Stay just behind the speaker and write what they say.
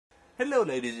Hello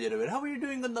ladies and gentlemen, how are you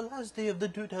doing on the last day of the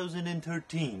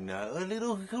 2013? A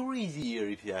little crazy year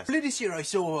if you ask. Earlier this year I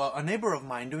saw a neighbor of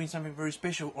mine doing something very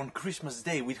special on Christmas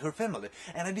Day with her family,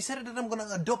 and I decided that I'm gonna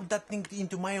adopt that thing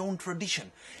into my own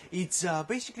tradition. It's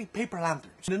basically paper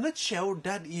lanterns. In a nutshell,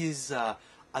 that is a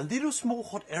little small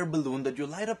hot air balloon that you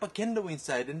light up a candle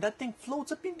inside, and that thing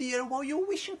floats up in the air while you're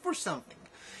wishing for something.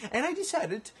 And I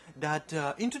decided that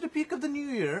into the peak of the new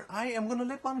year, I am gonna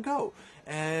let one go,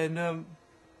 and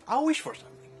I'll wish for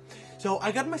something. So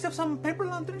I got myself some paper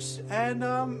lanterns, and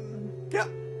yeah,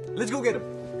 let's go get them.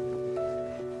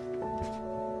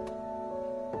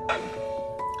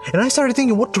 And I started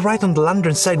thinking what to write on the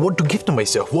lantern side, what to give to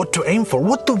myself, what to aim for,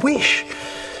 what to wish.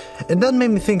 And that made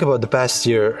me think about the past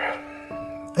year.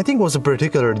 I think it was a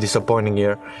particularly disappointing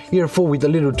year. Year full with a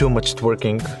little too much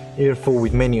twerking. Year full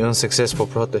with many unsuccessful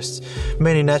protests.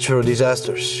 Many natural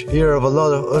disasters. Year of a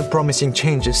lot of unpromising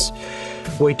changes.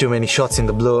 Way too many shots in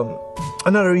the blue.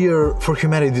 Another year for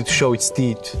humanity to show its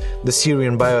teeth. The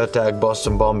Syrian bioattack,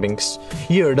 Boston bombings.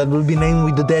 Year that will be named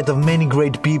with the death of many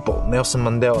great people. Nelson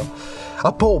Mandela.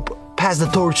 A pope passed the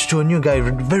torch to a new guy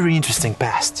with very interesting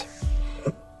past.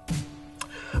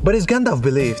 But as Gandalf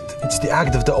believed, it's the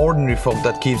act of the ordinary folk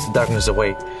that keeps the darkness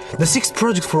away. The sixth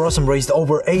Project for Awesome raised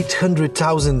over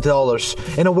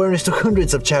 $800,000 and awareness to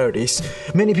hundreds of charities.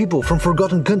 Many people from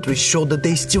forgotten countries showed that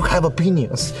they still have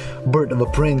opinions. Birth of a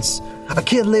Prince. A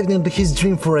kid lived into his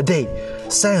dream for a day.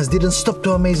 Science didn't stop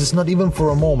to amaze us, not even for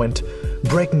a moment.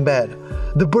 Breaking Bad.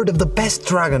 The birth of the best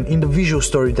dragon in the visual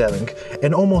storytelling.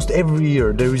 And almost every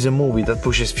year there is a movie that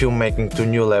pushes filmmaking to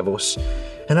new levels.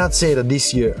 And I'd say that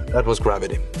this year, that was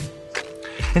Gravity.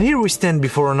 And here we stand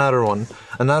before another one,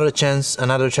 another chance,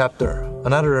 another chapter,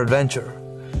 another adventure,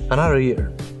 another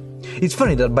year. It's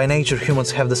funny that by nature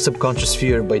humans have the subconscious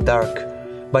fear by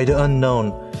dark, by the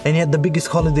unknown, and yet the biggest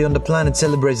holiday on the planet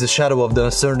celebrates the shadow of the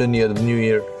uncertainty of the new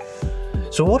year.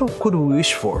 So what could we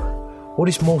wish for? What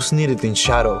is most needed in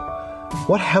shadow?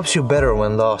 What helps you better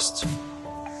when lost?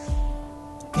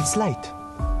 It's light.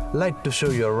 Light to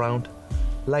show you around.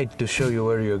 Light to show you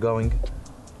where you're going.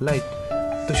 Light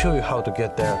to show you how to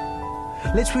get there.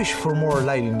 Let's wish for more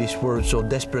light in this world so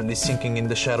desperately sinking in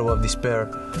the shadow of despair.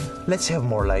 Let's have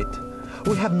more light.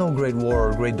 We have no great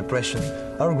war or great depression.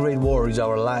 Our great war is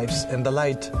our lives, and the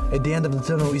light at the end of the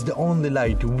tunnel is the only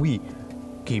light we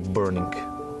keep burning.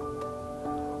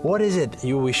 What is it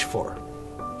you wish for?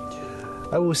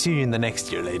 I will see you in the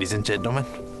next year, ladies and gentlemen.